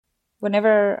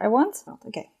Whenever I want?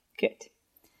 Okay, good.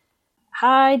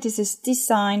 Hi, this is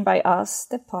Design by Us,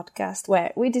 the podcast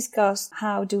where we discuss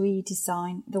how do we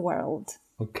design the world.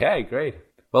 Okay, great.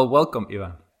 Well, welcome,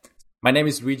 Eva. My name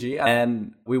is Luigi,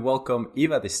 and we welcome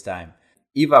Eva this time.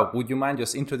 Eva, would you mind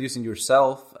just introducing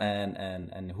yourself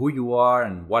and who you are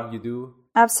and what you do?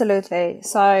 Absolutely.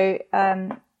 So,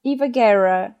 Eva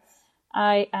Guerra,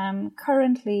 I am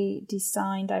currently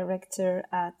design director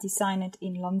at Design It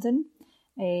in London,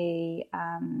 a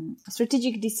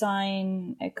strategic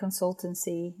design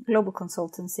consultancy, global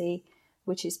consultancy,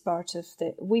 which is part of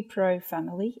the Wipro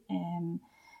family.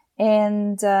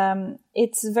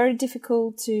 It's very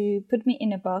difficult to put me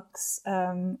in a box.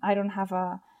 I don't have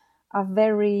a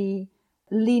very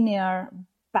linear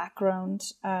background,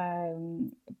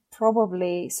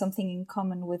 probably something in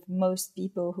common with most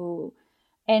people who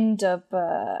end up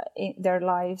in their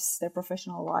lives, their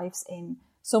professional lives, in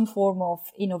some form of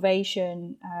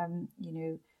innovation,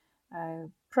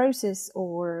 process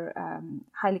or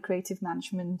highly creative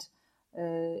management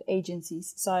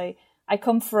agencies. So I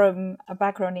come from a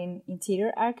background in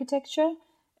interior architecture,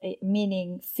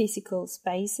 meaning physical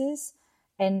spaces.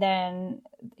 And then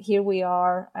here we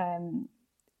are,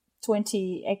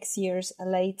 20x years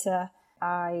later,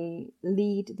 I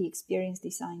lead the experience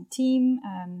design team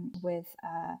with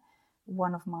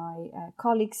one of my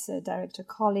colleagues, director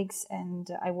colleagues, and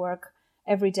I work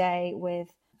every day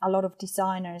with a lot of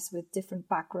designers with different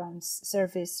backgrounds,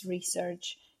 service,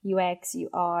 research, UX,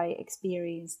 UI,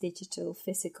 experience, digital,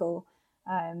 physical,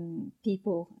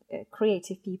 people,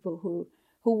 creative people who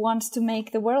wants to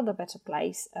make the world a better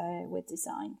place with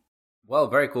design. Well,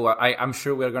 very cool. I'm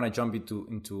sure we're going to jump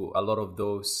into a lot of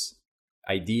those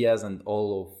ideas and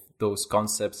all of those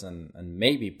concepts and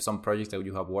maybe some projects that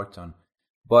you have worked on.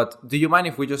 But do you mind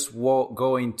if we just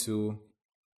go into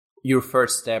your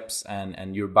first steps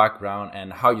and your background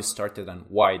and how you started and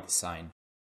why design?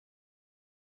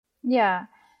 Yeah,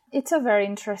 it's a very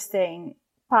interesting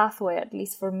pathway, at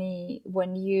least for me,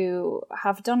 when you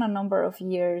have done a number of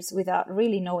years without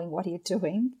really knowing what you're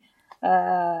doing,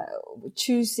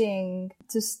 choosing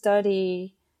to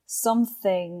study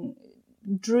something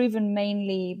driven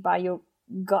mainly by your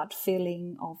gut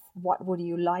feeling of what would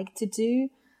you like to do,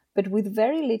 but with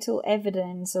very little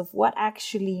evidence of what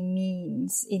actually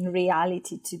means in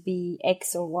reality to be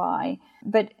X or Y.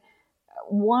 But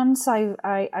once I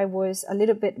was a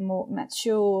little bit more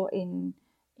mature in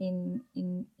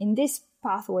this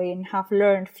pathway and have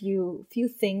learned few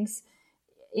things,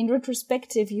 in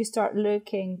retrospective, you start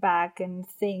looking back and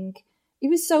think, it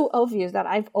was so obvious that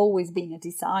I've always been a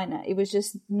designer. It was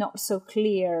just not so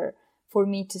clear for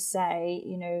me to say,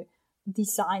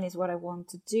 design is what I want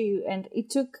to do. And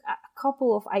it took a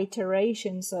couple of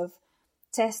iterations of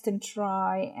test and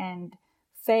try and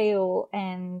fail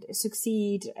and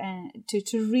succeed and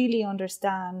to really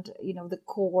understand, the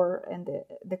core and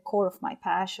the core of my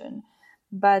passion.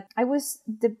 But I was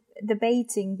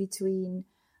debating between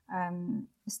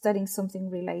studying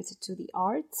something related to the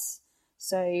arts.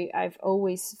 So I've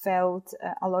always felt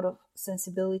a lot of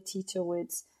sensibility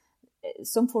towards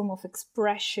some form of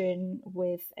expression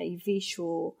with a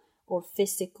visual or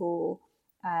physical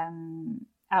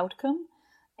outcome.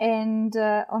 And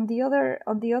on the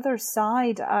other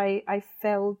side, I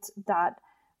felt that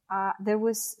there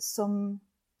was some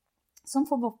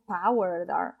form of power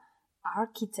that our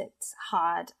architects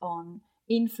had on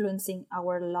influencing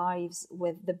our lives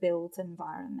with the built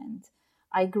environment.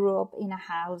 I grew up in a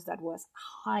house that was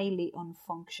highly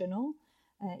unfunctional.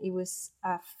 It was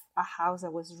a house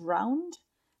that was round,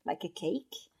 like a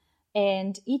cake,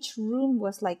 and each room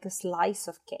was like a slice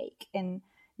of cake. And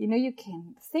you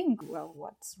can think, well,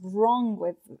 what's wrong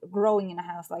with growing in a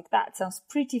house like that? Sounds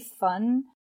pretty fun.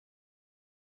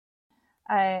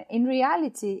 In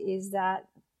reality, is that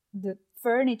the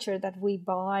furniture that we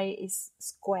buy is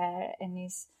square and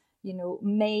is,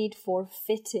 made for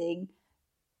fitting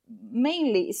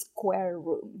mainly square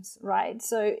rooms, right?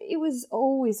 So it was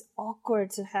always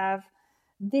awkward to have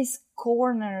these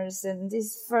corners and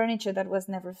this furniture that was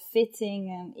never fitting,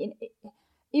 and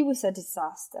it was a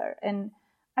disaster. And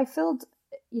I felt,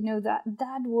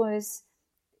 that was,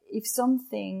 if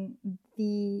something,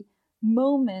 the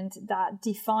moment that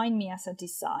defined me as a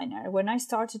designer, when I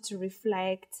started to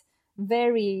reflect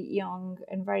very young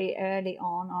and very early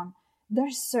on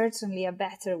there's certainly a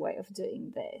better way of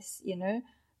doing this,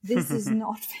 This is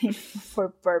not fit for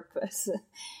purpose.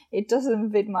 It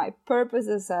doesn't fit my purpose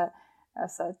as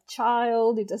a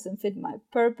child. It doesn't fit my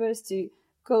purpose to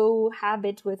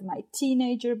cohabit with my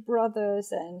teenager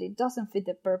brothers, and it doesn't fit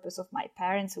the purpose of my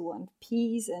parents who want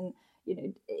peace, and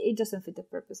it doesn't fit the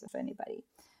purpose of anybody.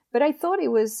 But I thought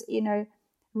it was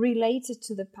related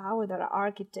to the power that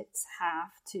architects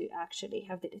have to actually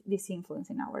have this influence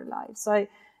in our lives. So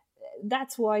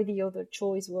that's why the other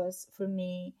choice was for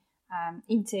me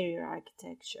interior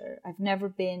architecture. I've never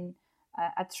been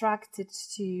attracted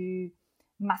to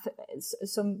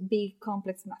some big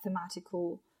complex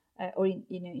mathematical or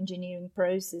engineering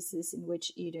processes in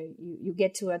which you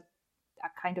get to a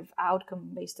kind of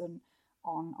outcome based on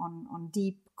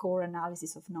deep core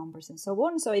analysis of numbers and so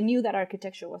on. So I knew that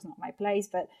architecture was not my place,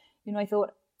 but I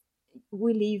thought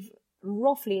we live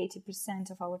roughly 80%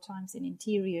 of our times in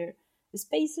interior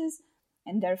spaces,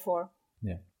 and therefore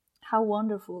how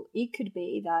wonderful it could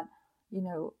be that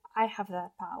I have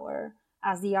that power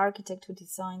as the architect who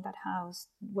designed that house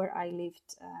where I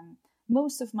lived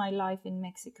most of my life in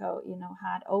Mexico,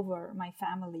 had over my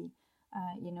family,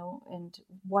 and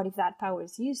what if that power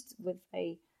is used with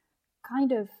a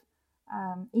kind of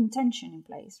intention in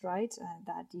place, right?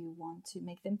 That you want to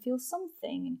make them feel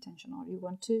something intentional, you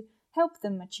want to help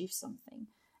them achieve something.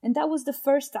 And that was the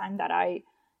first time that I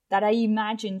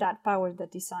imagined that power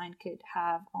that design could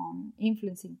have on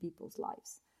influencing people's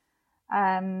lives.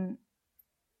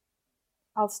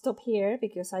 I'll stop here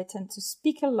because I tend to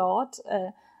speak a lot.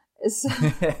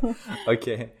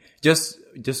 Okay.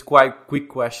 Just quite quick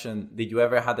question. Did you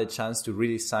ever had a chance to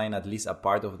really design at least a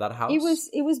part of that house?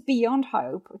 It was beyond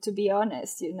hope, to be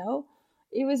honest,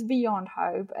 It was beyond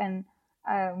hope. And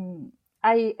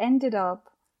I ended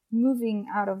up moving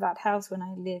out of that house when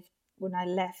I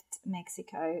left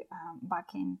Mexico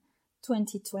back in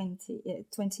 2000, in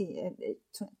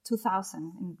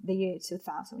the year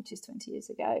 2000, which is 20 years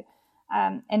ago.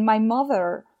 And my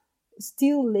mother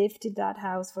still lived in that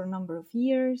house for a number of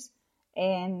years.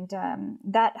 And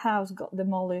that house got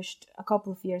demolished a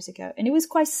couple of years ago. And it was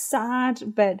quite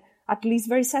sad, but at least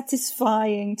very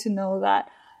satisfying to know that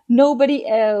no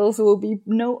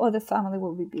other family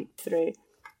will be through,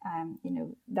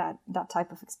 that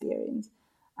type of experience.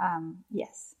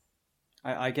 Yes.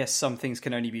 I guess some things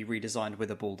can only be redesigned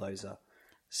with a bulldozer.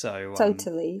 So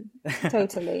totally.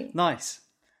 Nice.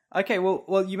 Okay,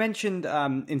 well, you mentioned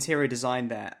interior design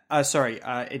there.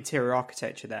 Interior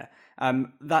architecture there.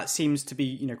 That seems to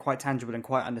be, quite tangible and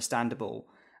quite understandable.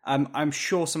 I'm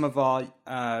sure some of our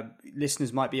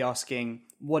listeners might be asking,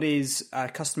 what is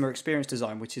customer experience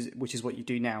design, which is what you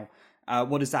do now?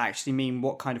 What does that actually mean?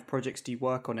 What kind of projects do you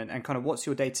work on, and kind of what's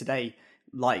your day-to-day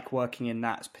like working in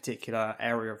that particular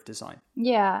area of design?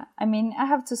 Yeah, I mean, I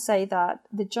have to say that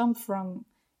the jump from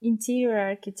interior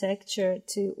architecture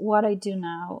to what I do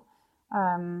now,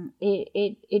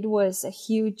 it was a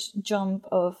huge jump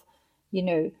of,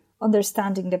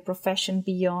 understanding the profession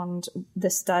beyond the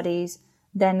studies,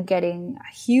 then getting a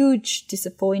huge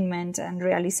disappointment and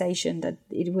realization that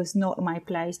it was not my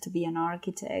place to be an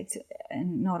architect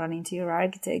and not an interior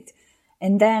architect.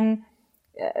 And then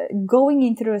going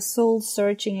in through a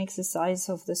soul-searching exercise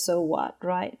of the so what,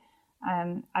 right?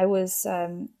 I was,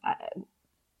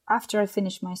 after I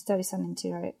finished my studies as an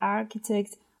interior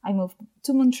architect, I moved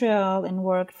to Montreal and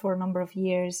worked for a number of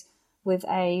years with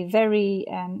a very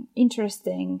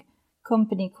interesting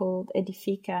company called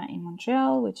Edifica in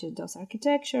Montreal, which does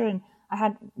architecture. And I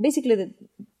had basically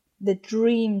the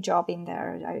dream job in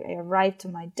there. I arrived to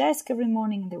my desk every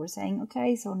morning and they were saying,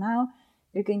 okay, so now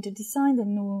you're going to design the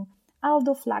new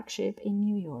Aldo flagship in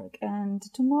New York. And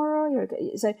tomorrow you're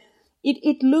going... So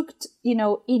it looked,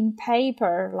 in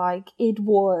paper like it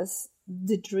was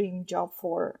the dream job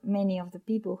for many of the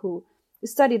people who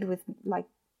studied with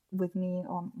me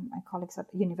or my colleagues at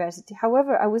university.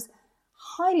 However, I was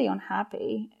highly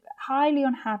unhappy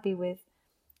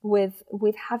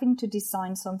with having to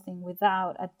design something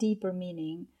without a deeper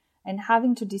meaning and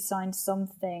having to design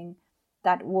something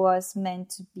that was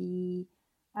meant to be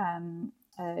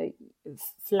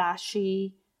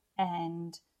flashy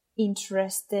and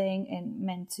interesting and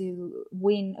meant to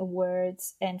win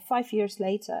awards, and 5 years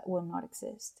later will not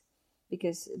exist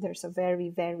because there's a very,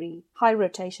 very high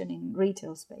rotation in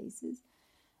retail spaces.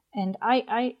 And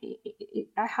I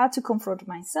had to confront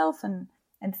myself and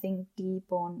think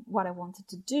deep on what I wanted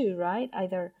to do, right?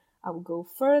 Either I will go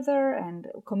further and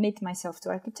commit myself to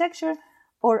architecture,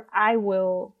 or I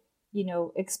will,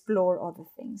 explore other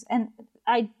things. And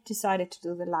I decided to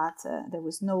do the latter. There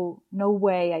was no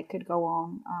way I could go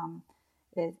on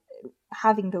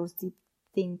having those deep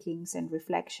thinkings and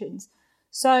reflections.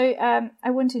 So I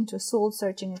went into a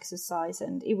soul-searching exercise,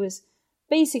 and it was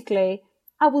basically,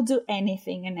 I will do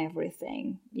anything and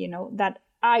everything, that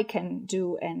I can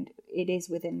do, and it is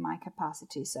within my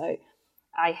capacity. So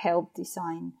I helped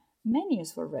design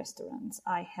menus for restaurants.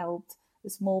 I helped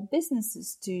small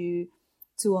businesses to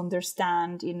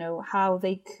understand, how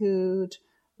they could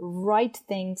write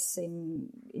things in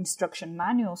instruction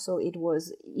manual so it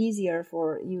was easier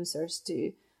for users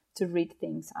to read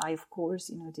things. I, of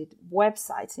course, did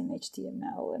websites in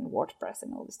HTML and WordPress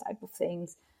and all this type of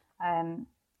things. And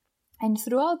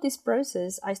throughout this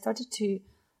process, I started to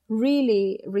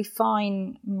really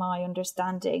refine my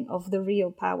understanding of the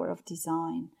real power of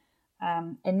design,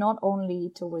 and not only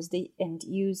towards the end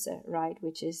user, right,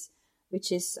 which is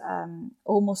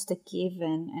almost a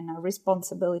given and a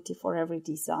responsibility for every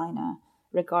designer,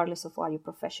 regardless of what your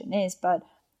profession is. But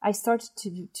I started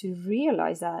to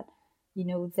realize that,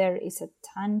 there is a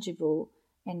tangible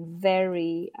and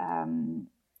very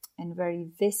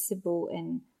visible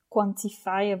and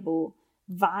quantifiable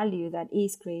value that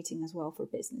is creating as well for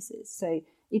businesses. So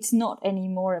it's not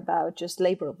anymore about just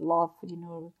labor of love,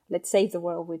 let's save the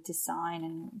world with design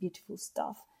and beautiful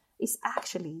stuff. It's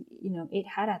actually, it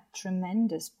had a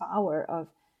tremendous power of,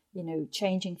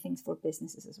 changing things for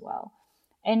businesses as well.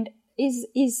 And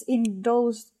is in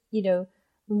those,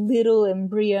 little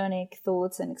embryonic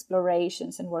thoughts and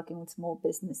explorations and working with small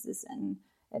businesses and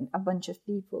a bunch of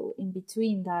people in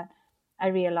between that I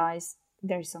realized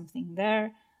there's something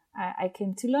there. I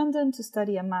came to London to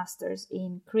study a master's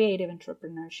in creative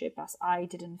entrepreneurship, as I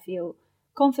didn't feel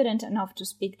confident enough to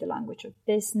speak the language of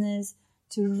business,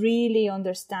 to really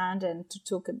understand and to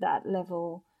talk at that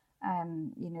level,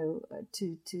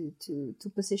 to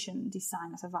position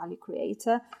design as a value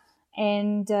creator.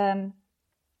 And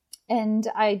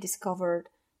I discovered,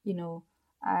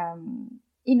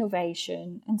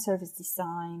 innovation and service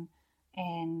design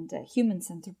and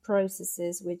human-centered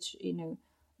processes, which,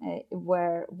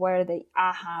 were the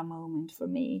aha moment for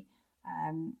me.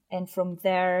 And from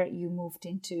there, you moved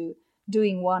into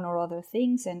doing one or other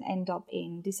things and end up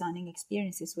in designing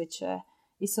experiences, which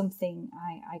is something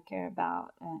I care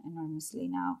about enormously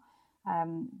now.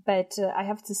 But I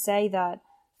have to say that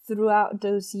throughout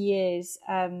those years,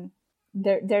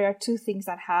 there are two things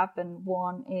that happen.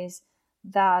 One is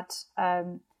that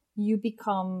you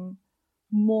become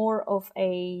more of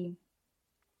a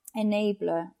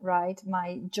enabler, right?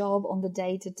 My job on the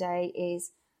day-to-day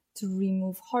is to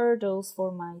remove hurdles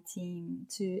for my team,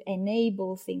 to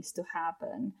enable things to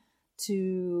happen,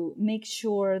 to make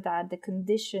sure that the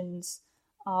conditions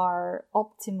are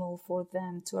optimal for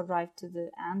them to arrive to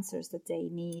the answers that they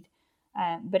need.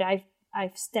 But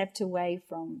I've stepped away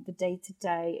from the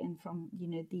day-to-day and from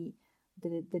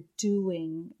the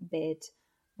doing bit,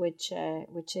 which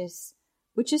is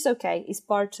okay. It's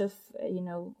part of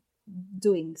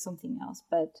doing something else,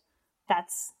 but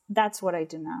that's what I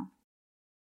do now.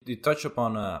 You touch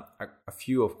upon a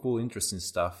few of cool, interesting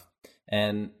stuff,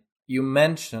 and you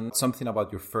mentioned something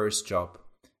about your first job,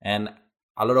 and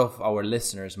a lot of our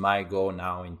listeners might go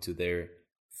now into their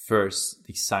first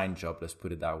design job, let's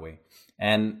put it that way.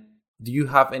 And do you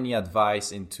have any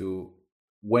advice into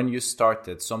when you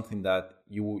started, something that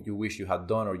you wish you had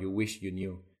done or you wish you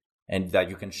knew, and that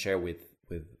you can share with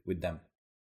them?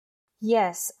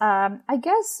 Yes, I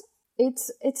guess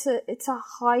it's a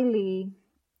highly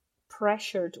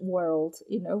pressured world,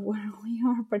 where we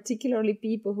are, particularly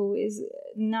people who is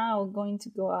now going to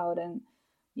go out and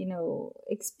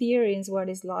experience what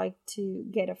it's like to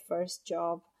get a first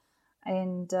job.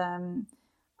 And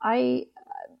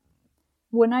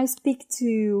when I speak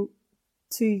to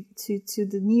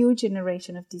the new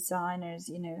generation of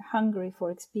designers, hungry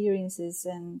for experiences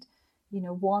and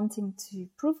wanting to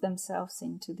prove themselves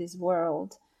into this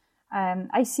world,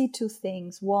 I see two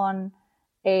things. One,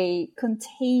 a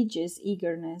contagious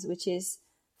eagerness, which is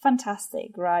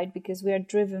fantastic, right? Because we are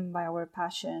driven by our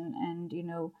passion, and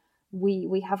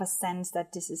we have a sense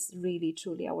that this is really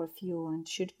truly our fuel and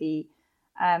should be.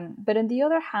 But on the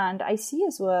other hand, I see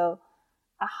as well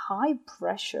a high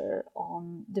pressure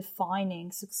on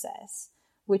defining success,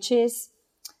 which is,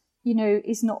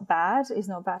 is not bad. It's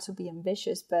not bad to be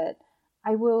ambitious, but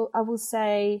I will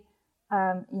say,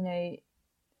 I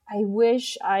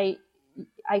wish I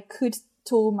could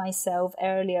told myself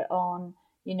earlier on,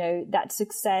 that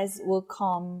success will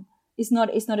come. It's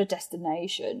not a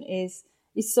destination. It's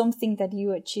something that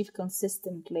you achieve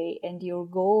consistently, and your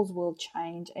goals will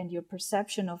change, and your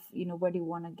perception of where you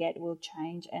want to get will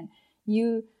change. And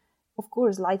you, of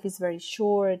course, life is very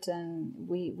short, and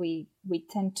we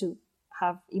tend to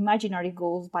have imaginary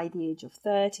goals. By the age of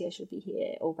 30, I should be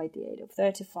here, or by the age of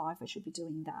 35, I should be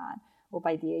doing that, or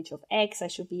by the age of X, I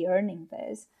should be earning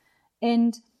this.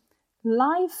 And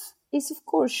life is, of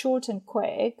course, short and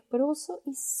quick, but also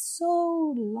is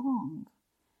so long,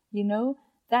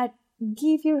 that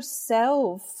give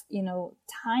yourself,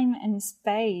 time and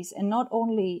space, and not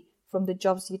only from the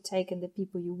jobs you take and the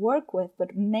people you work with,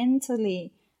 but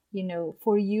mentally,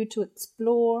 for you to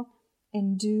explore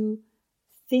and do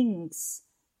things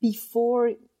before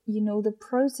you know the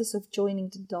process of joining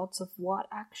the dots of what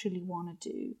actually want to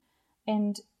do.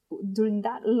 And during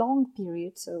that long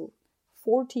period, so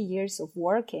 40 years of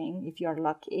working, if you're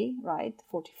lucky, right?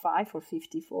 45 or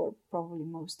 50 for probably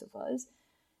most of us.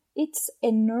 It's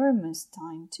enormous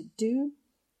time to do,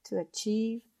 to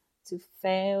achieve, to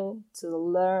fail, to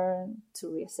learn, to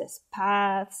reassess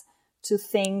paths, to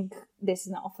think this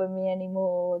is not for me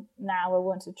anymore. Now I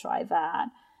want to try that,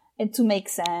 and to make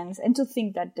sense, and to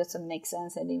think that doesn't make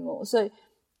sense anymore. So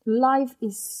life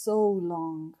is so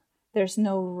long. There's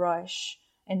no rush.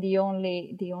 And the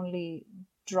only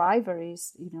driver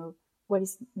is, you know, what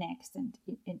is next, and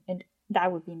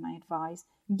that would be my advice.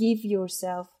 Give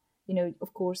yourself, you know,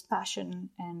 of course, passion,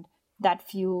 and that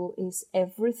fuel is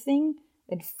everything,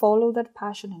 and follow that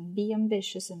passion and be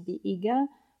ambitious and be eager,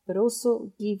 but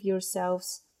also give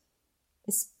yourselves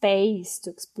a space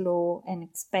to explore and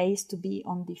space to be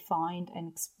undefined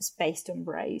and space to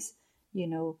embrace, you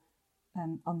know,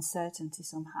 uncertainty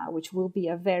somehow, which will be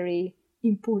a very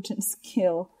important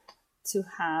skill to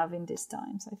have in these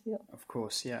times, I feel. Of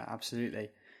course, yeah, absolutely.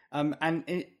 And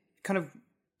it kind of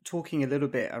talking a little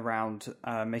bit around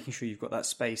making sure you've got that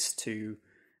space to,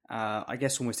 I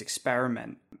guess, almost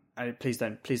experiment. Please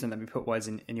don't let me put words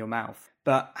in your mouth.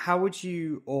 But how did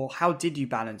you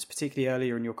balance, particularly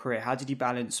earlier in your career, how did you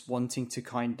balance wanting to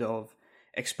kind of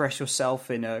express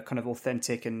yourself in a kind of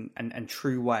authentic and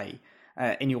true way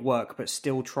in your work, but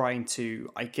still trying to,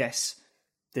 I guess,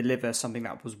 deliver something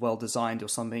that was well designed, or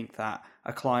something that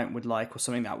a client would like, or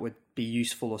something that would be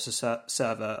useful or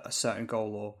serve a certain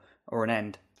goal or an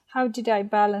end? How did I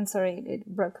balance? Sorry, it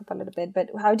broke up a little bit. But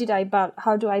how did I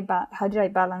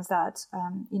balance that?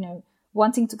 You know,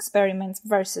 wanting to experiment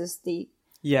versus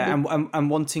and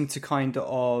wanting to kind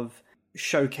of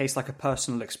showcase like a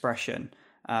personal expression,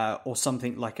 or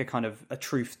something like a kind of a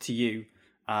truth to you,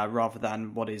 rather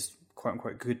than what is quote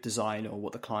unquote good design, or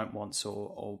what the client wants,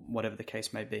 or whatever the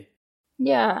case may be.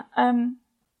 Yeah,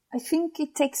 I think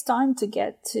it takes time to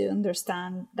get to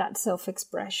understand that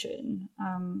self-expression.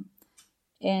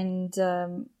 And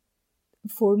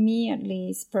for me, at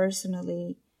least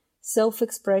personally,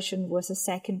 self-expression was a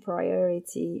second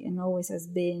priority and always has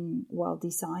been while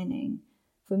designing.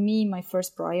 For me, my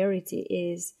first priority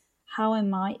is, how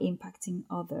am I impacting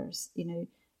others? You know,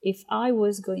 if I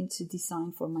was going to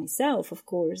design for myself, of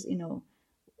course, you know,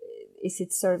 is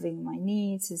it serving my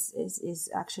needs?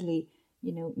 Is actually,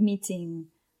 you know, meeting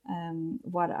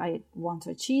what I want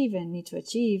to achieve and need to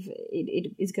achieve?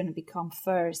 It is going to become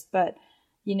first. But,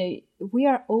 you know, we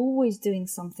are always doing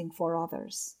something for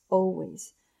others,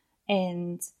 always.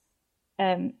 And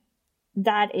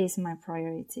that is my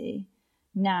priority.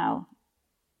 Now,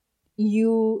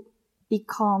 you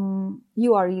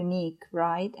are unique,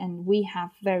 right? And we have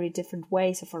very different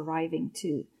ways of arriving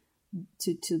to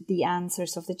the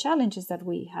answers of the challenges that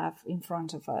we have in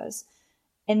front of us.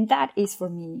 And that is, for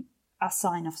me, a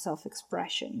sign of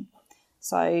self-expression.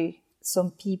 So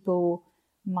some people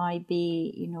might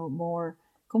be, you know, more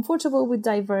comfortable with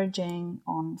diverging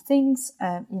on things.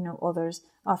 You know, others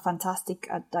are fantastic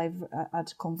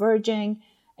at converging.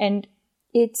 And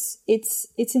it's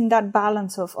in that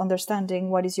balance of understanding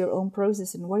what is your own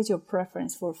process and what is your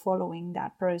preference for following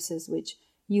that process, which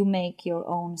you make your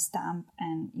own stamp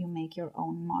and you make your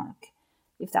own mark,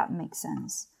 if that makes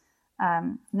sense.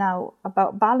 Now,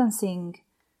 about balancing,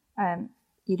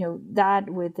 you know, that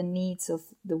with the needs of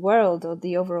the world, or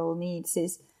the overall needs,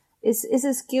 is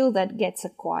a skill that gets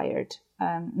acquired.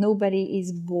 Nobody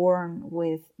is born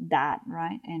with that,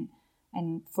 right?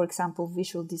 And for example,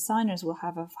 visual designers will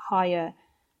have a higher,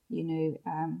 you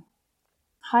know,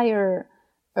 higher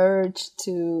urge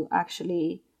to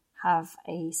actually have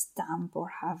a stamp or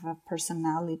have a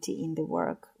personality in the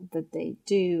work that they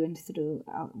do and through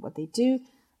what they do.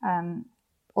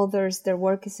 Others, their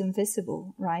work is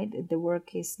invisible, right? The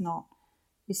work is not.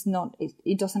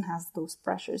 It doesn't have those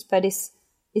pressures, but it's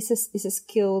a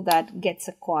skill that gets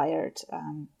acquired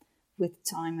with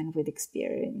time and with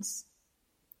experience.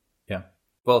 Yeah.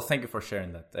 Well, thank you for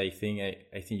sharing that. I think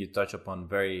you touch upon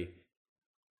very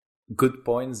good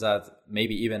points that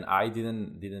maybe even I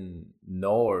didn't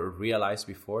know or realize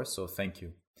before. So thank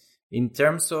you. In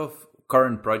terms of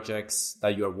current projects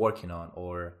that you are working on,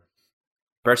 or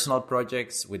personal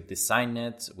projects with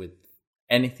DesignNet, with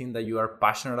anything that you are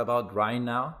passionate about right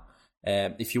now,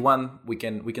 if you want, we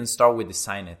can start with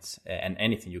DesignNet, and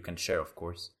anything you can share, of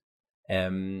course.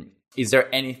 Is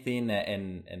there anything,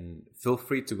 and feel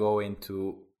free to go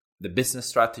into the business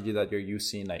strategy that you're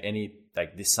using, like any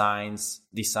like designs,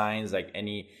 like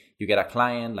any, you get a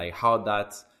client, like how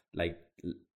that like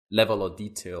level of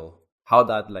detail, how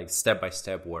that like step by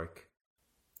step work?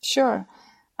 Sure.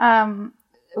 I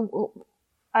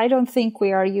don't think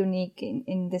we are unique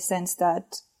in the sense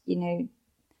that,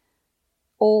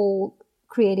 all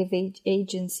creative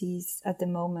agencies at the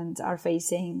moment are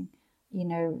facing,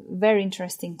 very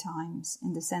interesting times,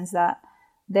 in the sense that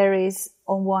there is,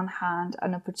 on one hand,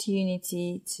 an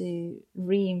opportunity to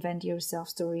reinvent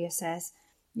yourself, to reassess,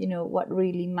 what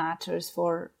really matters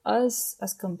for us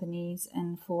as companies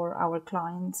and for our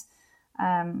clients.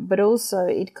 But also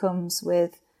it comes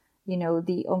with, the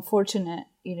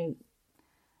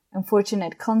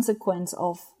unfortunate consequence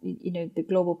of, the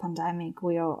global pandemic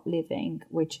we are living,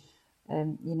 which,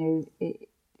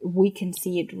 we can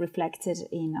see it reflected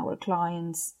in our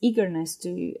clients' eagerness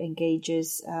to engage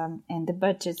us, and the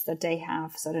budgets that they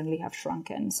have suddenly have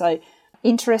shrunken. So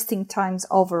interesting times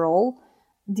overall.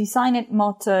 Design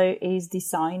motto is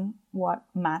design what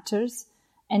matters.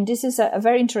 And this is a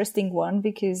very interesting one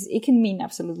because it can mean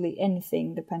absolutely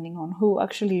anything depending on who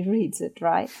actually reads it,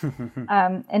 right?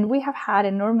 And we have had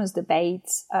enormous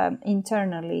debates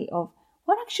internally of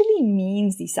what actually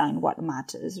means design what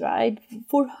matters, right?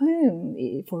 For whom?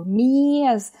 For me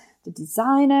as the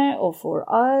designer, or for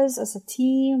us as a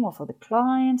team, or for the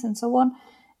clients, and so on.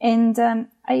 And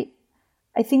I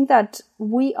think that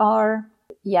we are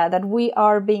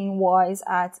being wise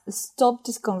at stop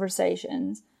these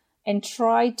conversations and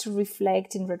try to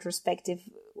reflect in retrospective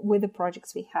with the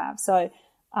projects we have. So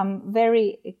I'm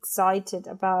very excited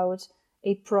about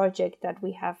a project that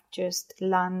we have just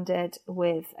landed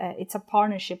with. It's a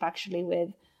partnership actually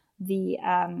with the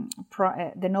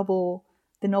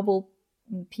Nobel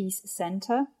Peace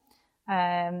Center,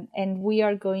 and we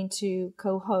are going to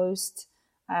co-host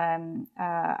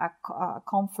a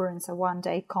conference, a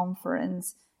one-day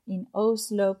conference in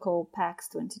Oslo called PAX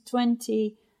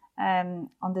 2020.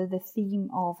 Under the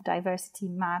theme of diversity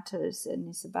matters, and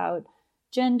it's about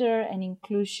gender and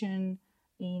inclusion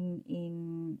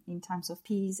in times of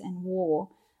peace and war.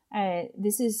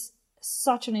 This is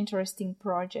such an interesting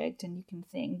project, and you can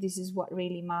think this is what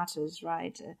really matters,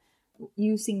 right?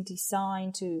 Using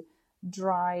design to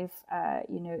drive,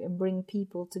 and bring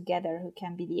people together who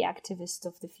can be the activists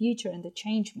of the future and the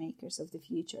change makers of the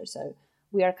future. So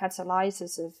we are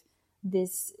catalyzers of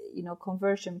this,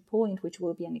 conversion point, which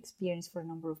will be an experience for a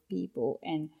number of people,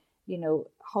 and,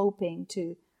 hoping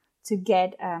to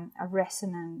get a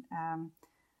resonant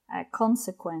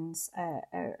consequence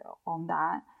on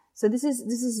that. So this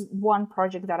is one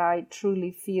project that I truly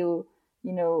feel,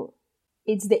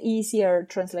 it's the easier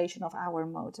translation of our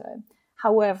motto.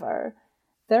 However,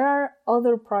 there are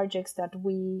other projects that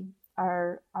we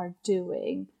are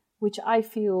doing, which I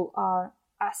feel are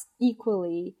as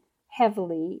equally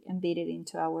heavily embedded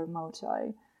into our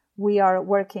motto. We are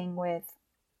working with,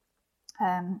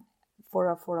 for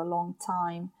a long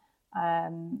time,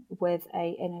 with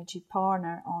a energy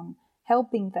partner on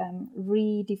helping them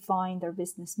redefine their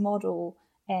business model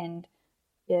and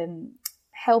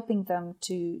helping them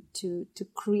to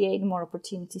create more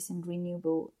opportunities in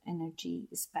renewable energy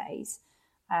space.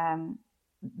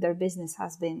 Their business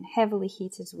has been heavily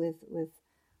hit with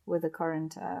the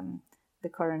current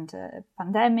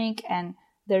pandemic, and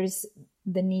there is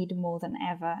the need more than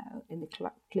ever in the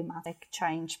climatic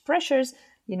change pressures,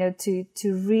 to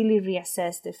really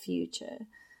reassess the future.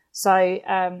 So,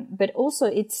 but also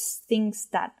it's things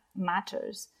that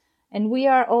matters. And we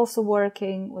are also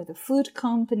working with a food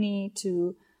company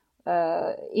to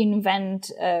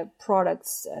invent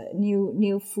products,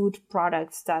 new food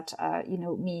products that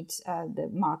meet the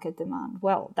market demand.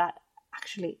 Well, that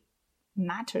actually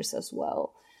matters as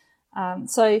well.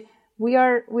 So we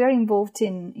are involved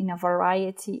in a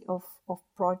variety of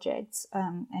projects,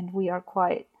 and we are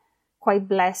quite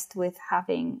blessed with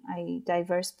having a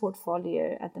diverse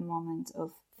portfolio at the moment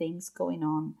of things going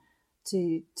on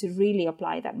to really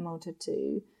apply that motto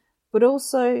to. But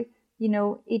also,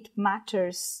 it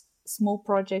matters, small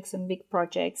projects and big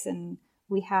projects, and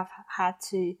we have had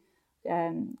to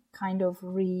kind of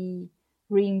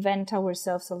reinvent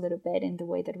ourselves a little bit in the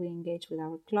way that we engage with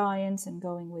our clients, and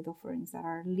going with offerings that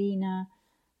are leaner,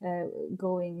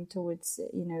 going towards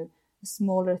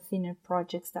smaller, thinner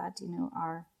projects that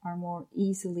are more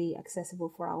easily accessible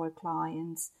for our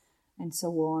clients, and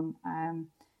so on,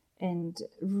 and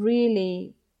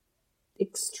really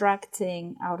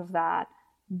extracting out of that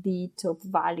the top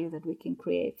value that we can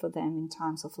create for them in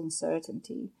times of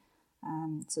uncertainty.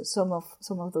 So some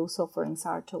of those offerings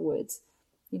are towards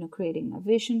creating a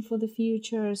vision for the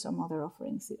future. Some other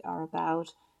offerings are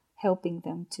about helping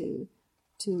them to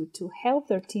help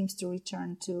their teams to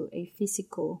return to a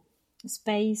physical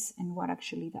space and what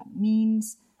actually that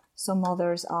means. Some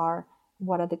others are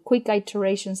what are the quick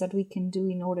iterations that we can do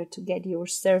in order to get your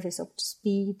service up to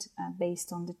speed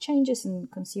based on the changes in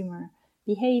consumer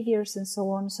behaviors and so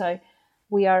on. So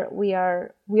we are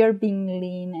being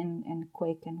lean and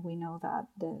quick, and we know that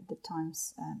the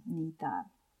times need that.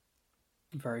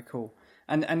 Very cool.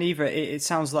 And Eva, it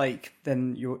sounds like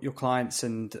then your clients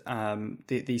and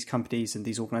these companies and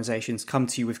these organizations come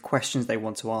to you with questions they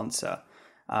want to answer,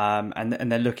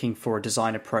 and they're looking for a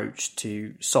design approach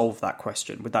to solve that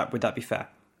question. Would that be fair?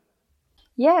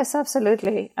 Yes,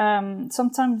 absolutely.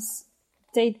 Sometimes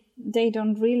they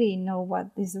don't really know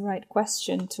what is the right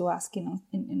question to ask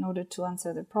in order to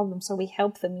answer the problem. So we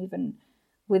help them even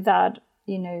with that,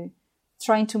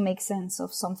 trying to make sense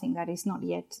of something that is not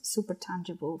yet super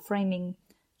tangible, framing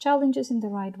challenges in the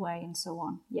right way, and so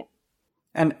on. Yeah.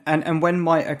 And when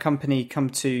might a company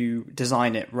come to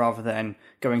design it rather than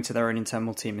going to their own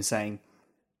internal team and saying,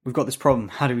 "We've got this problem.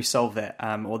 How do we solve it?"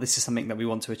 Or "This is something that we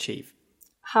want to achieve."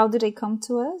 How do they come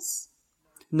to us?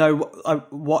 No,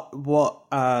 what?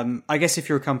 I guess if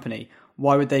you're a company,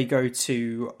 why would they go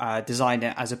to design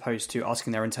it as opposed to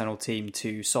asking their internal team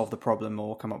to solve the problem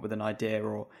or come up with an idea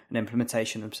or an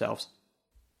implementation themselves?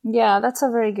 Yeah, that's a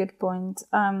very good point.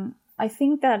 I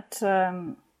think that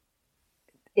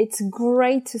it's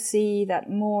great to see that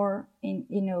more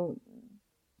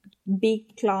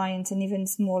big clients and even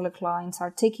smaller clients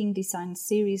are taking design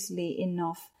seriously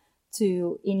enough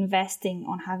to investing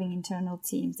on having internal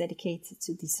teams dedicated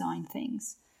to design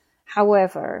things.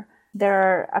 However, there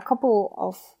are a couple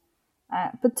of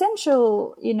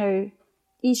potential,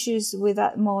 issues with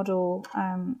that model,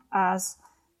 as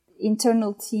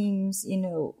internal teams, in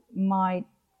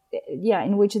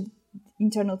which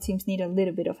internal teams need a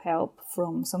little bit of help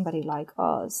from somebody like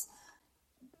us.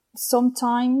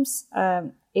 Sometimes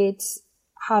it's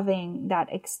having that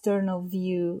external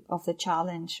view of the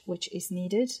challenge which is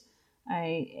needed,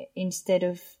 instead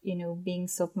of being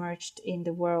submerged in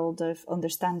the world of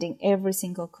understanding every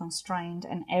single constraint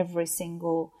and every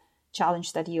single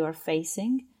challenge that you are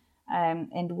facing.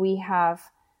 And we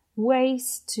have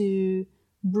ways to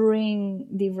bring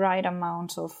the right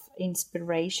amount of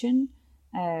inspiration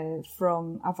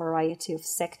from a variety of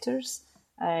sectors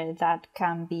that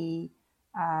can be,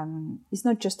 it's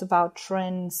not just about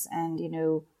trends and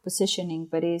positioning,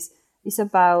 but is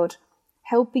about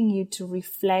helping you to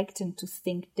reflect and to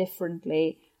think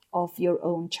differently of your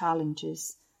own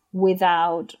challenges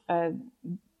without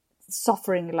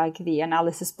suffering like the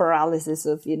analysis paralysis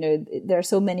of, there are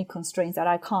so many constraints that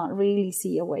I can't really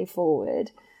see a way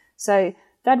forward. So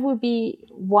that would be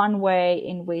one way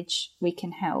in which we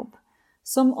can help.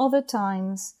 Some other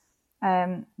times,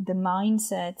 the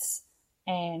mindsets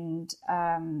and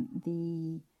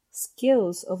the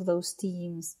skills of those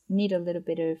teams need a little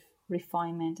bit of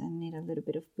refinement and need a little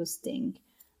bit of boosting,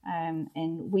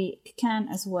 and we can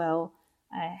as well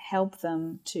help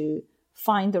them to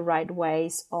find the right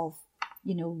ways of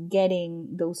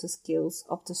getting those skills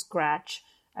up to scratch,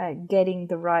 getting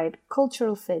the right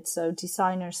cultural fit. So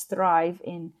designers thrive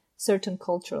in certain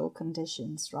cultural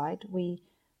conditions, right? We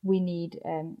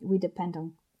depend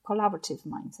on collaborative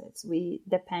mindsets. We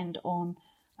depend on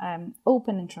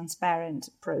open and transparent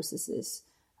processes.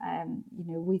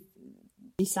 With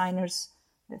designers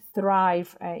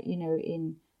thrive,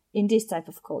 in this type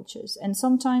of cultures, and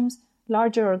sometimes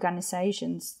larger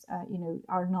organizations,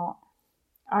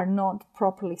 are not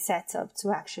properly set up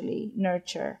to actually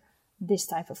nurture this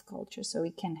type of culture. So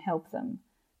we can help them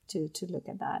to look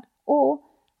at that. Or,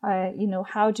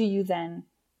 how do you then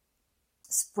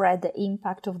spread the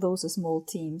impact of those small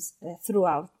teams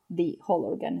throughout the whole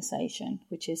organization,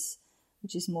 which is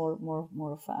more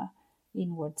of a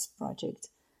inwards project.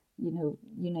 You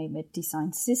name it,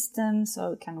 design systems.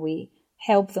 So can we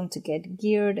help them to get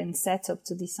geared and set up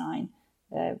to design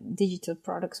digital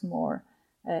products more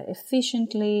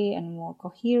efficiently and more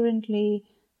coherently?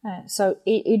 So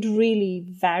it really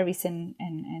varies and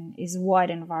is wide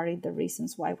and varied the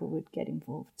reasons why we would get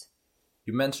involved.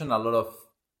 You mentioned a lot of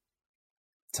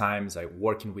times like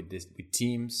working with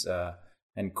teams,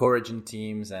 encouraging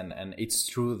teams, and it's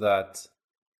true that,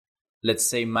 let's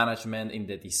say, management in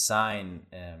the design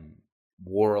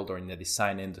world or in the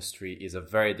design industry is a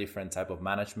very different type of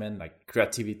management. Like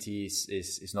creativity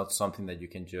is not something that you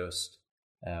can just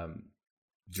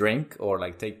drink or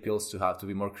like take pills to have to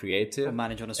be more creative or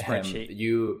manage on a spreadsheet.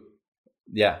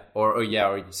 Or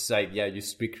just like,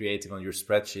 just be creative on your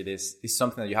spreadsheet is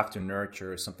something that you have to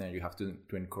nurture, something that you have to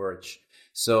encourage.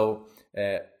 So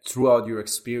throughout your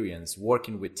experience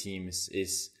working with teams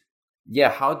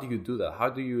how do you do that? How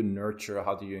do you nurture?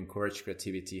 How do you encourage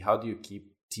creativity? How do you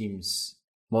keep teams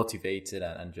motivated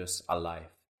and just alive?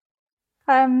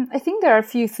 I think there are a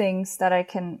few things that I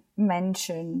can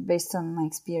mention based on my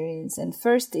experience. And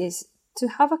first is to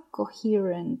have a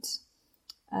coherent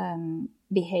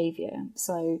behavior.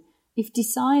 So if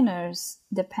designers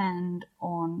depend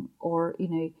on, or,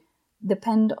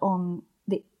 depend on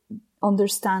the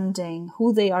understanding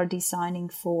who they are designing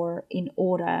for in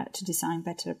order to design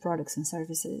better products and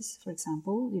services, for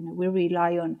example, we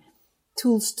rely on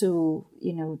tools to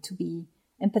be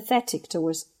empathetic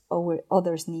towards our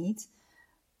others' needs.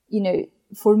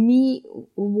 For me,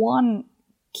 one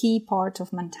key part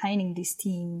of maintaining these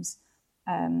teams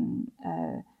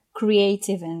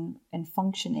creative and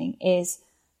functioning is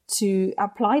to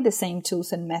apply the same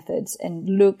tools and methods and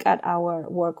look at our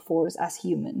workforce as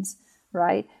humans,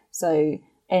 right? So,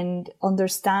 and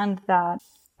understand that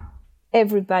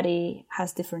everybody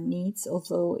has different needs,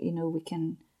 although,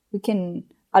 we can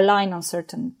align on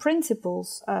certain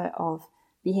principles of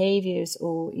behaviors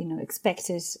or,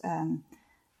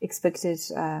 expected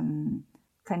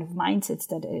kind of mindsets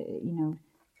that,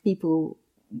 people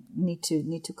need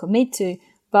to commit to,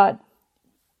 but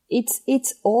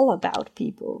it's all about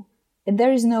people, and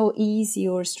there is no easy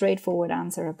or straightforward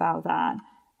answer about that.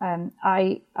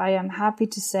 I am happy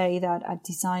to say that at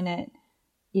Design It,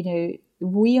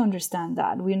 we understand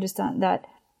that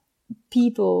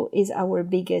people is our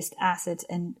biggest asset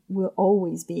and will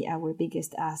always be our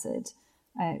biggest asset.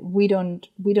 We're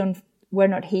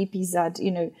not hippies that,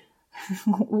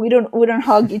 we don't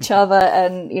hug each other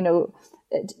and,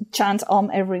 chant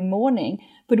every morning,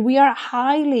 but we are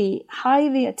highly,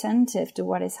 highly attentive to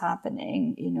what is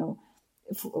happening,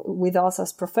 with us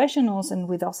as professionals and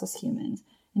with us as humans.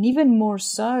 And even more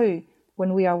so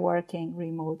when we are working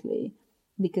remotely,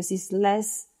 because it's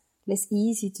less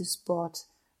easy to spot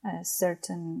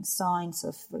certain signs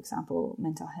of, for example,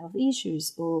 mental health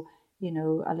issues or,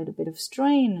 a little bit of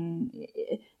strain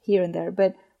here and there.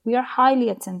 But we are highly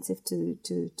attentive to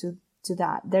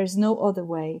that. There's no other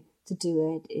way to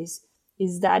do it.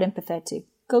 Is that empathetic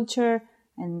culture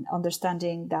and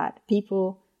understanding that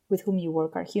people with whom you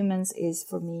work are humans is,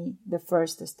 for me, the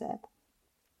first step.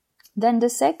 Then the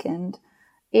second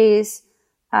is,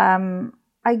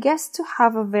 I guess, to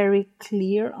have a very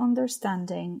clear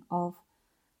understanding of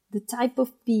the type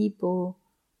of people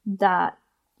that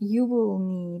you will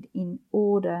need in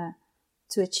order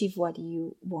to achieve what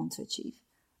you want to achieve.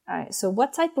 So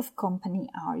what type of company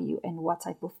are you, and what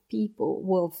type of people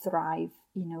will thrive,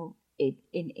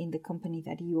 in the company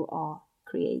that you are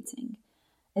creating?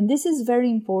 And this is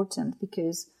very important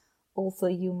because although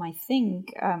you might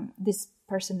think this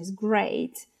person is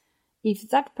great, if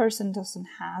that person doesn't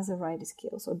have the right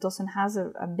skills or doesn't have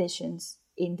the ambitions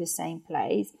in the same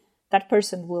place, that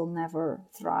person will never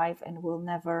thrive and will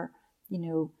never,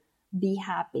 be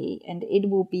happy, and it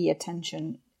will be a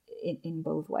tension in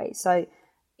both ways. So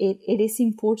it is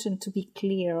important to be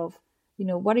clear of,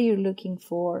 what are you looking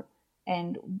for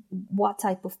and what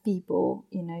type of people,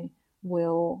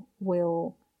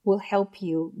 will help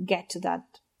you get to that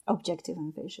objective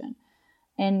and vision.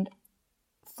 And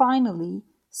finally,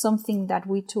 something that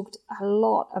we talked a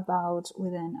lot about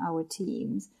within our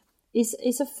teams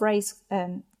is a phrase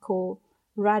called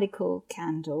radical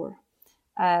candor.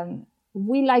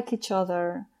 We like each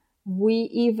other. We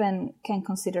even can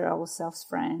consider ourselves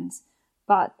friends.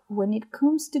 But when it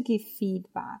comes to give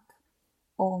feedback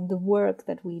on the work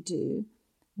that we do,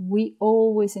 we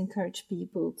always encourage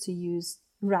people to use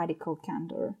radical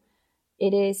candor.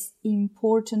 It is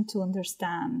important to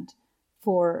understand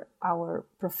for our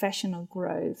professional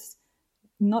growth,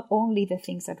 not only the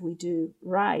things that we do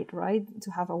right?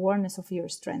 To have awareness of your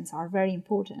strengths is very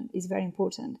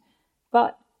important.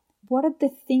 But what are the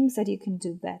things that you can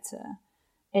do better?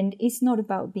 And it's not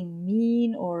about being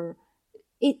mean or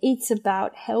it's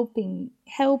about helping,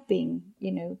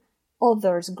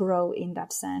 others grow in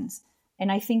that sense.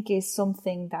 And I think is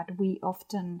something that we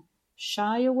often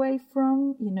shy away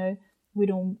from, we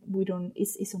don't,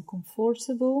 it's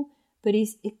uncomfortable, but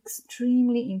it's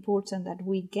extremely important that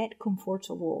we get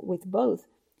comfortable with both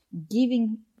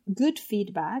giving good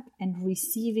feedback and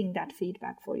receiving that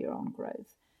feedback for your own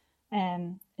growth.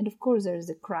 And of course, there's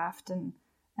the craft and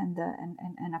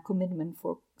a commitment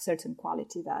for certain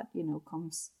quality that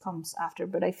comes after.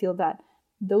 But I feel that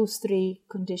those three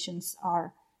conditions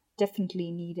are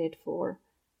definitely needed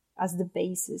as the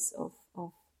basis of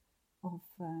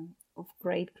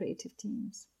great creative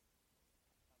teams.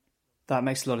 That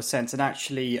makes a lot of sense. And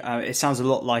actually, it sounds a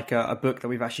lot like a book that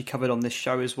we've actually covered on this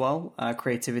show as well,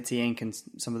 Creativity Inc. And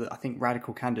some of I think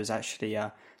Radical Candor is actually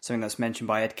something that's mentioned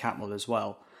by Ed Catmull as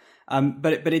well.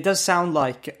 But it does sound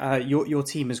like your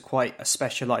team is quite a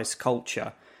specialized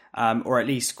culture, or at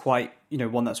least quite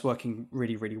one that's working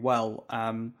really, really well.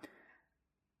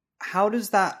 How does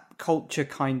that culture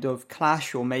kind of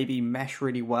clash or maybe mesh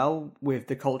really well with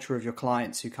the culture of your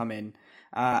clients who come in?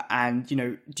 And,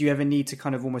 do you ever need to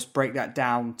kind of almost break that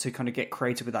down to kind of get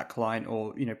creative with that client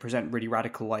or, present really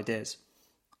radical ideas?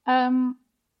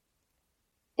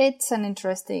 It's an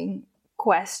interesting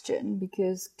question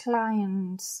because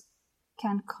clients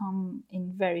can come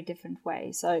in very different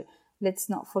ways. So let's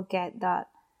not forget that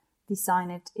Design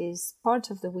It is part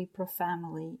of the Wipro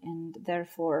family, and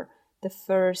therefore the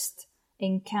first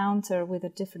encounter with a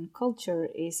different culture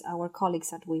is our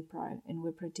colleagues at Wipro and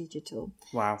Wipro Digital.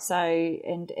 Wow. So,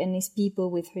 and it's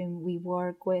people with whom we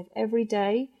work with every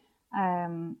day,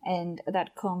 and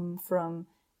that come from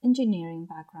engineering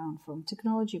background, from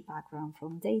technology background,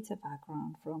 from data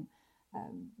background, from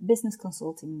business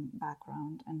consulting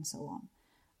background, and so on.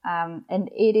 And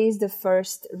it is the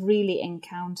first really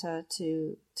encounter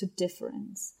to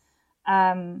difference.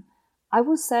 I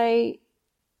would say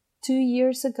 2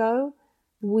 years ago,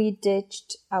 we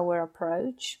ditched our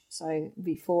approach. So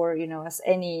before, as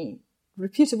any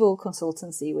reputable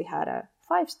consultancy, we had a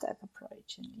 5-step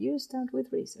approach, and you start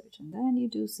with research, and then you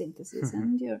do synthesis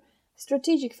and your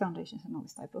strategic foundations and all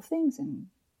this type of things, and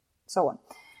so on.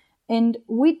 And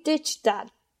we ditched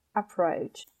that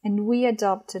approach, and we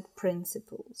adopted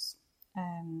principles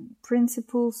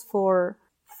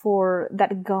for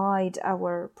that guide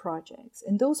our projects.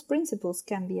 And those principles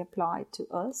can be applied to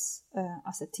us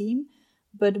as a team,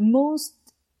 but most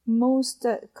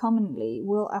commonly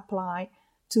will apply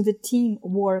to the team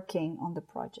working on the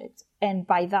project. And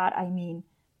by that I mean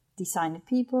designer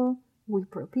people,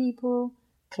 Wipro people,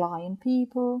 client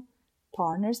people,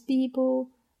 partners people,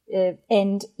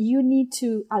 and you need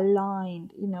to align,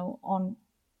 on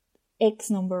X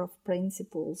number of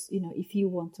principles, if you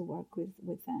want to work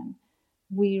with them.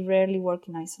 We rarely work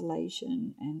in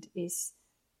isolation, and is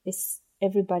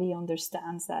everybody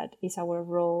understands that it's our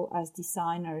role as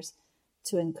designers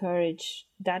to encourage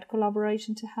that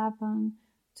collaboration to happen,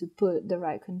 to put the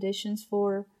right conditions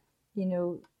for,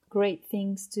 great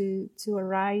things to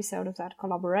arise out of that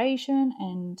collaboration,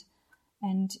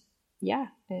 and yeah,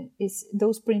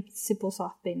 those principles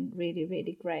have been really,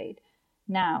 really great.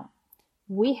 Now,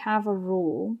 we have a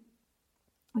rule.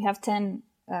 We have 10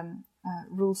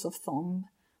 rules of thumb,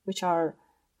 which are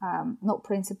not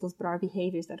principles, but are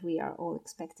behaviors that we are all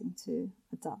expecting to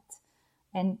adopt.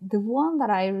 And the one that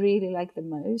I really like the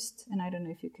most, and I don't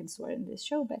know if you can swear in this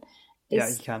show, but yeah,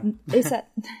 you can.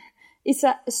 it's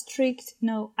a strict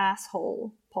no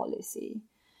asshole policy.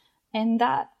 And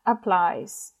that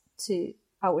applies to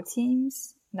our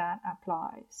teams, that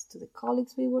applies to the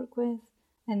colleagues we work with,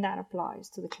 and that applies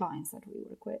to the clients that we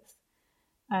work with.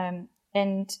 And,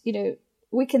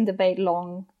 we can debate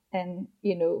long and,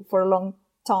 for a long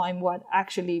time what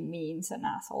actually means an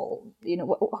asshole,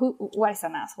 what is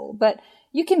an asshole, but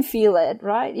you can feel it,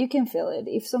 right? You can feel it.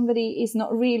 If somebody is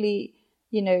not really,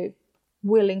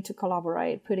 willing to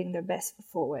collaborate, putting their best foot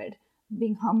forward,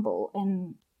 being humble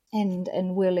and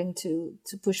willing to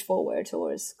push forward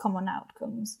towards common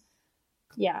outcomes,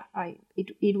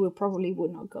 it will probably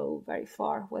would not go very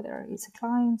far, whether it's a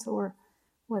client or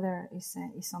whether it's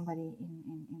somebody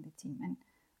in the team. And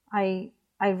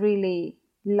I really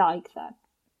like that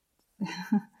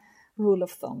rule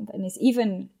of thumb, and it's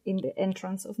even in the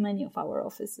entrance of many of our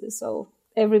offices. So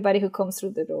everybody who comes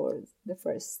through the door, the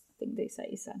first thing they say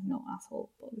is a no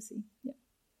asshole policy.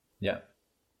 Yeah,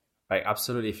 right.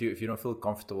 Absolutely. If you don't feel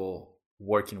comfortable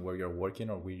working where you're working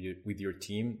or with your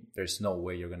team, there's no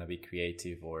way you're going to be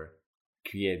creative or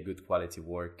create good quality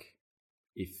work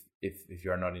if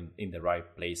you're not in the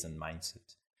right place and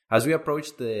mindset. As we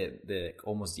approach the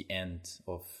almost the end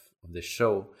of the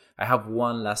show, I have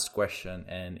one last question,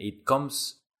 and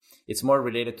it's more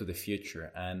related to the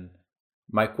future. And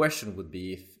my question would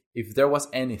be, if there was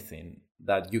anything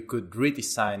that you could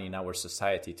redesign in our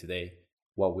society today,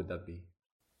 what would that be?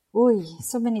 Oy,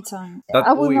 so many times. That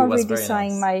I would not was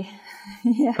redesign very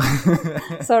nice.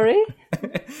 my. Sorry.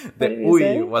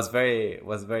 The was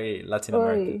very Latin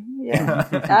American. Yeah.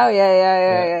 Oh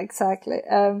yeah, exactly.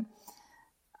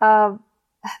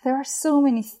 There are so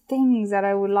many things that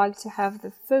I would like to have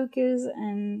the focus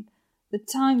and the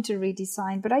time to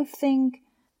redesign, but I think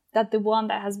that the one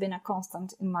that has been a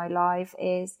constant in my life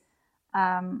is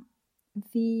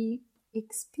the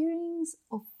experience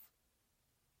of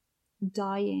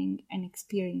dying and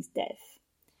experience death.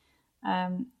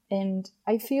 And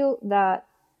I feel that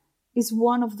is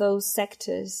one of those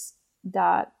sectors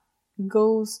that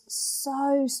goes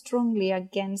so strongly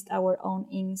against our own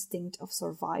instinct of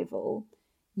survival,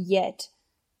 yet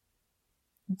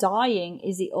dying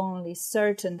is the only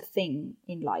certain thing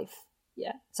in life.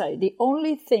 Yeah. So the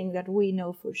only thing that we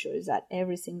know for sure is that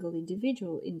every single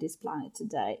individual in this planet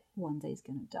today, one day is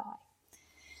going to die.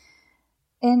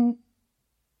 And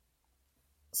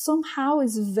somehow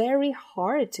it's very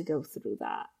hard to go through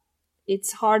that.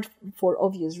 It's hard for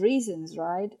obvious reasons,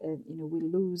 right? We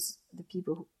lose the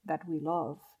people that we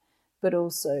love, but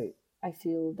also I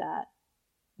feel that,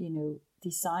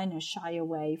 designers shy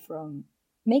away from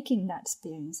making that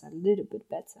experience a little bit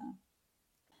better.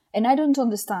 And I don't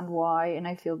understand why, and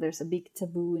I feel there's a big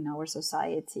taboo in our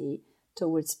society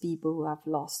towards people who have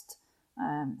lost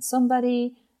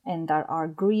somebody and that are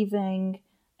grieving,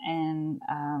 and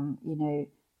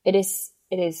it is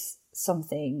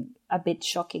something a bit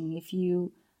shocking if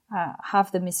you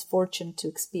have the misfortune to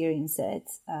experience it,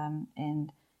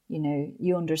 and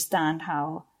you understand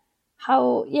how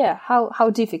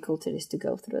difficult it is to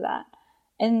go through that.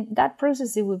 And that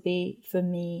process, it would be for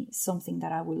me something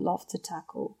that I would love to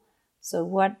tackle. So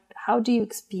how do you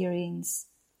experience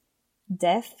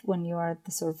death when you are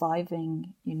the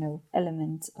surviving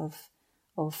element of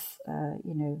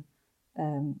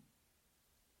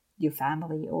your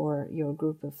family or your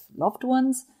group of loved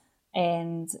ones?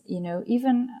 And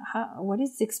even what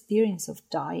is the experience of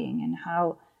dying, and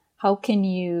how can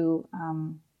you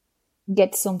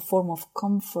get some form of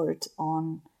comfort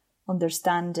on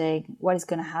understanding what is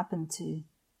going to happen to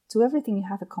everything you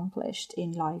have accomplished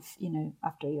in life,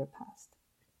 after your past.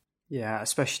 Yeah,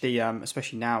 especially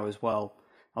now as well.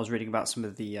 I was reading about some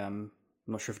of the I'm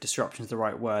not sure if disruption is the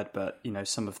right word, but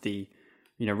some of the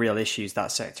real issues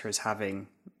that sector is having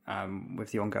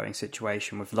with the ongoing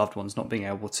situation, with loved ones not being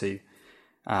able to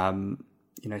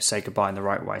say goodbye in the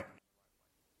right way.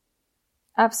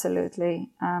 Absolutely.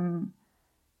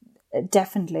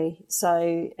 Definitely.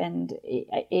 So, and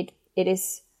it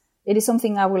is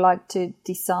something I would like to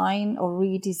design or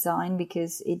redesign,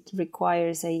 because it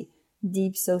requires a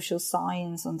deep social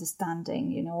science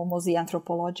understanding, almost the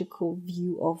anthropological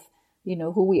view of,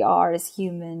 who we are as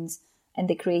humans, and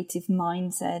the creative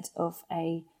mindset of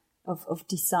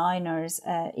designers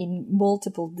in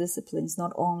multiple disciplines,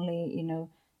 not only,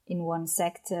 in one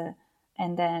sector.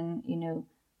 And then,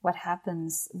 what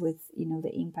happens with,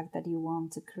 the impact that you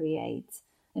want to create.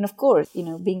 And of course,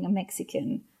 being a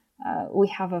Mexican, we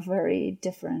have a very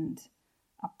different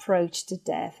approach to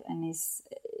death, and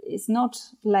it's not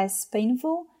less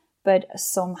painful, but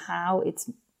somehow it's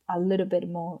a little bit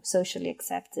more socially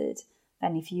accepted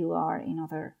than if you are in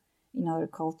other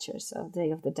cultures. So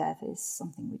Day of the Dead is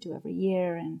something we do every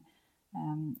year, and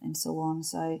so on.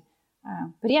 So,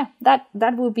 but yeah,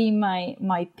 that will be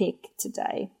my pick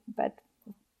today. But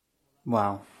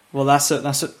wow. Well, that's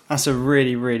a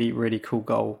really, really, really cool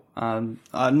goal. I'm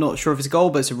not sure if it's a goal,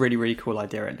 but it's a really, really cool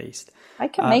idea at least. I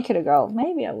can make it a goal.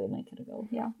 Maybe I will make it a goal.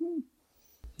 Yeah.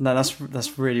 No,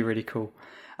 that's really, really cool.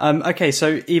 Okay,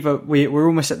 so Eva, we're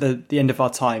almost at the end of our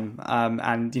time,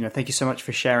 and thank you so much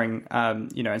for sharing,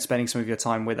 and spending some of your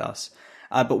time with us.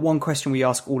 But one question we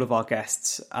ask all of our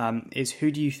guests is, who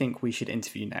do you think we should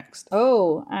interview next?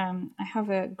 I have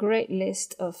a great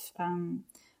list of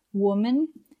women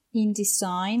in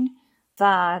design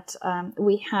that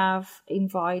we have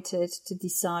invited to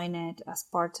design it as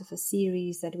part of a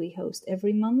series that we host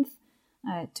every month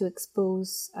to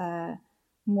expose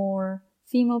more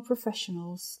female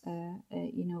professionals,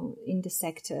 in the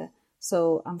sector.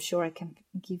 So I'm sure I can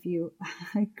give you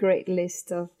a great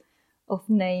list of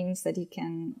names that you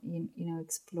can,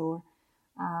 explore.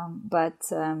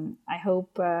 But I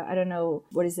hope, I don't know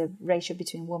what is the ratio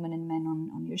between women and men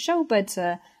on your show, but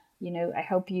I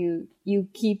hope you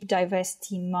keep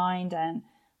diversity in mind, and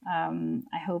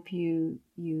I hope you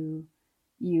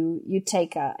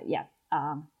take a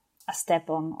step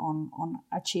on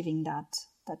achieving that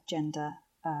gender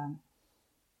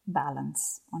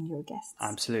balance on your guests.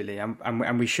 Absolutely,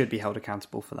 and we should be held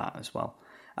accountable for that as well.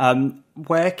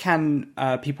 Where can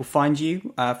people find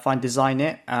you? Find Design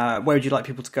It? Where would you like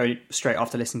people to go straight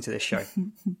after listening to this show?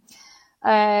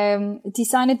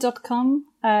 Designit.com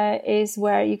is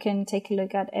where you can take a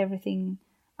look at everything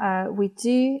we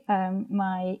do.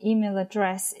 My email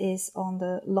address is on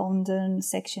the London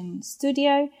section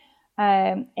studio,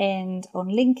 and on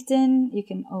LinkedIn you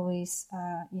can always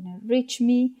reach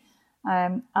me.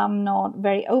 I'm not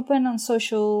very open on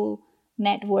social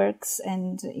networks,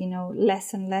 and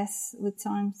less and less with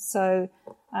time, so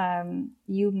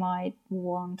you might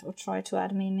want or try to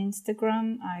add me on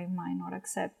Instagram. I might not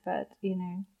accept, but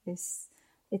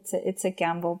it's a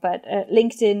gamble. But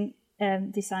LinkedIn,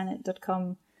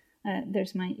 designit.com,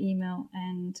 there's my email,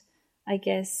 and I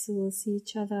guess we'll see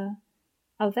each other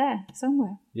out there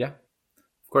somewhere. Yeah,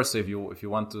 of course. So if you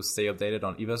want to stay updated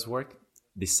on Eva's work,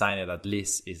 Design It at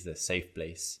least is the safe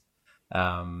place.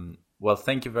 Well,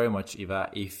 thank you very much, Eva.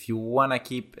 If you want to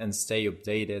keep and stay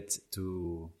updated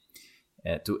to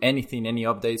anything, any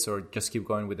updates, or just keep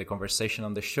going with the conversation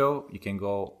on the show, you can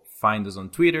go find us on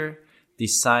Twitter,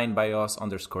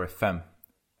 designbyus_FM.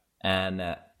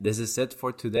 And this is it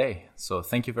for today. So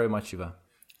thank you very much, Eva.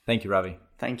 Thank you, Ravi.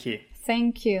 Thank you.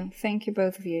 Thank you. Thank you,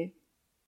 both of you.